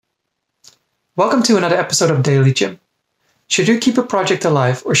Welcome to another episode of Daily Gym. Should you keep a project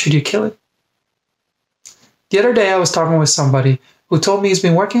alive or should you kill it? The other day I was talking with somebody who told me he's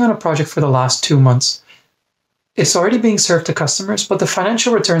been working on a project for the last 2 months. It's already being served to customers, but the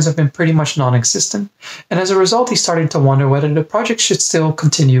financial returns have been pretty much non-existent. And as a result, he's starting to wonder whether the project should still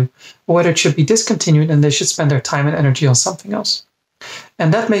continue or whether it should be discontinued and they should spend their time and energy on something else.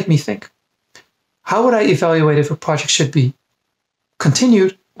 And that made me think, how would I evaluate if a project should be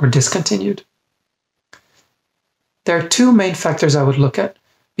continued or discontinued? There are two main factors I would look at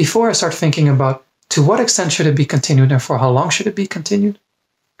before I start thinking about to what extent should it be continued and for how long should it be continued.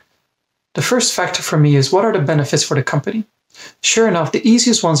 The first factor for me is what are the benefits for the company? Sure enough, the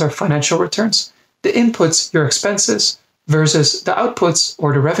easiest ones are financial returns. The inputs, your expenses, versus the outputs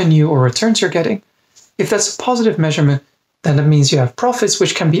or the revenue or returns you're getting. If that's a positive measurement, then that means you have profits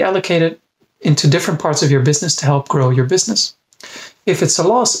which can be allocated into different parts of your business to help grow your business. If it's a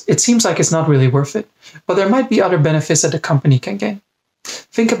loss, it seems like it's not really worth it, but there might be other benefits that the company can gain.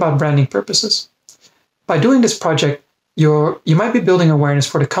 Think about branding purposes. By doing this project, you might be building awareness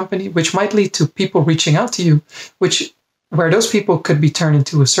for the company, which might lead to people reaching out to you, where those people could be turned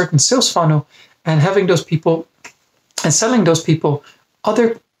into a certain sales funnel and having those people and selling those people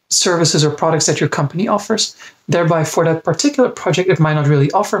other services or products that your company offers. Thereby, for that particular project, it might not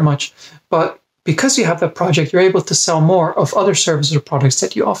really offer much, but because you have that project, you're able to sell more of other services or products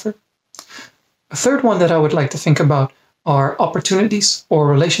that you offer. A third one that I would like to think about are opportunities or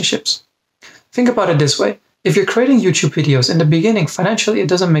relationships. Think about it this way. If you're creating YouTube videos in the beginning, financially, it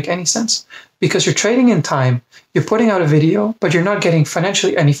doesn't make any sense because you're trading in time, you're putting out a video, but you're not getting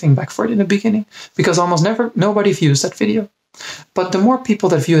financially anything back for it in the beginning because almost nobody views that video. But the more people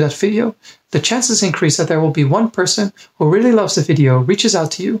that view that video, the chances increase that there will be one person who really loves the video, reaches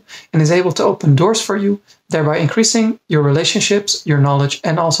out to you, and is able to open doors for you, thereby increasing your relationships, your knowledge,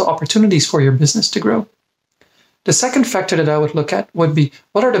 and also opportunities for your business to grow. The second factor that I would look at would be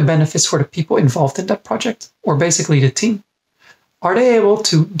what are the benefits for the people involved in that project, or basically the team? Are they able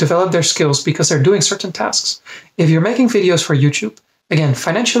to develop their skills because they're doing certain tasks? If you're making videos for YouTube, again,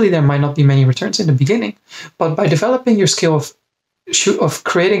 financially, there might not be many returns in the beginning, but by developing your skill of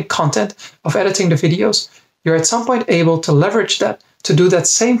creating content, of editing the videos, you're at some point able to leverage that to do that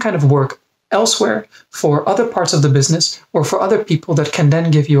same kind of work elsewhere for other parts of the business or for other people that can then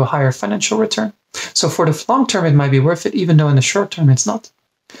give you a higher financial return. So for the long term, it might be worth it, even though in the short term, it's not.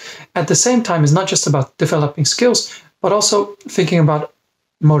 At the same time, it's not just about developing skills, but also thinking about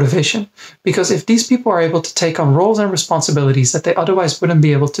motivation. Because if these people are able to take on roles and responsibilities that they otherwise wouldn't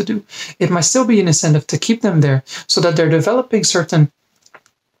be able to do, it might still be an incentive to keep them there so that they're developing certain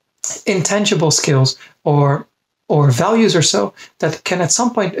intangible skills or values or so that can at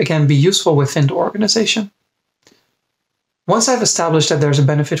some point, again, be useful within the organization. Once I've established that there's a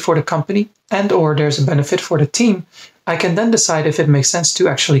benefit for the company and or there's a benefit for the team, I can then decide if it makes sense to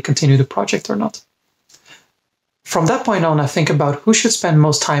actually continue the project or not. From that point on, I think about who should spend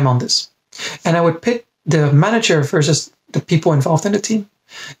most time on this. And I would pit the manager versus the people involved in the team.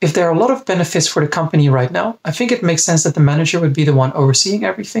 If there are a lot of benefits for the company right now, I think it makes sense that the manager would be the one overseeing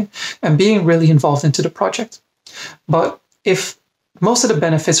everything and being really involved into the project. But if most of the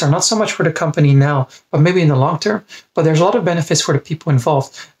benefits are not so much for the company now, but maybe in the long term, but there's a lot of benefits for the people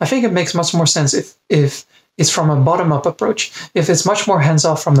involved, I think it makes much more sense if it's from a bottom-up approach, if it's much more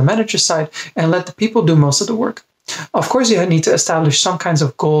hands-off from the manager's side and let the people do most of the work. Of course, you need to establish some kinds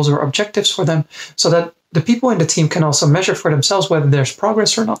of goals or objectives for them so that the people in the team can also measure for themselves whether there's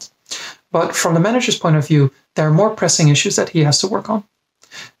progress or not. But from the manager's point of view, there are more pressing issues that he has to work on.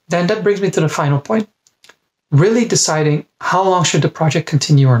 Then that brings me to the final point, really deciding how long should the project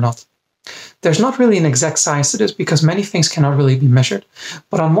continue or not. There's not really an exact science to this because many things cannot really be measured.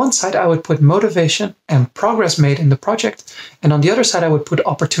 But on one side, I would put motivation and progress made in the project. And on the other side, I would put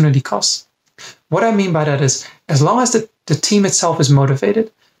opportunity costs. What I mean by that is, as long as the team itself is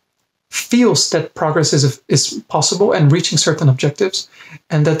motivated, feels that progress is possible and reaching certain objectives,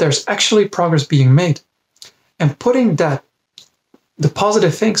 and that there's actually progress being made, and putting that, the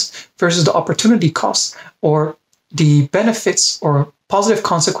positive things versus the opportunity costs or the benefits or positive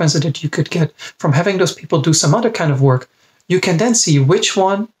consequences that you could get from having those people do some other kind of work, you can then see which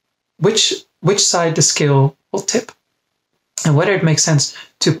side the scale will tip and whether it makes sense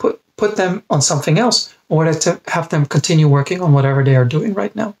to put them on something else or whether to have them continue working on whatever they are doing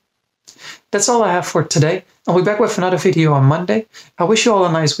right now. That's all I have for today. I'll be back with another video on Monday. I wish you all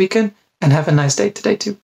a nice weekend and have a nice day today too.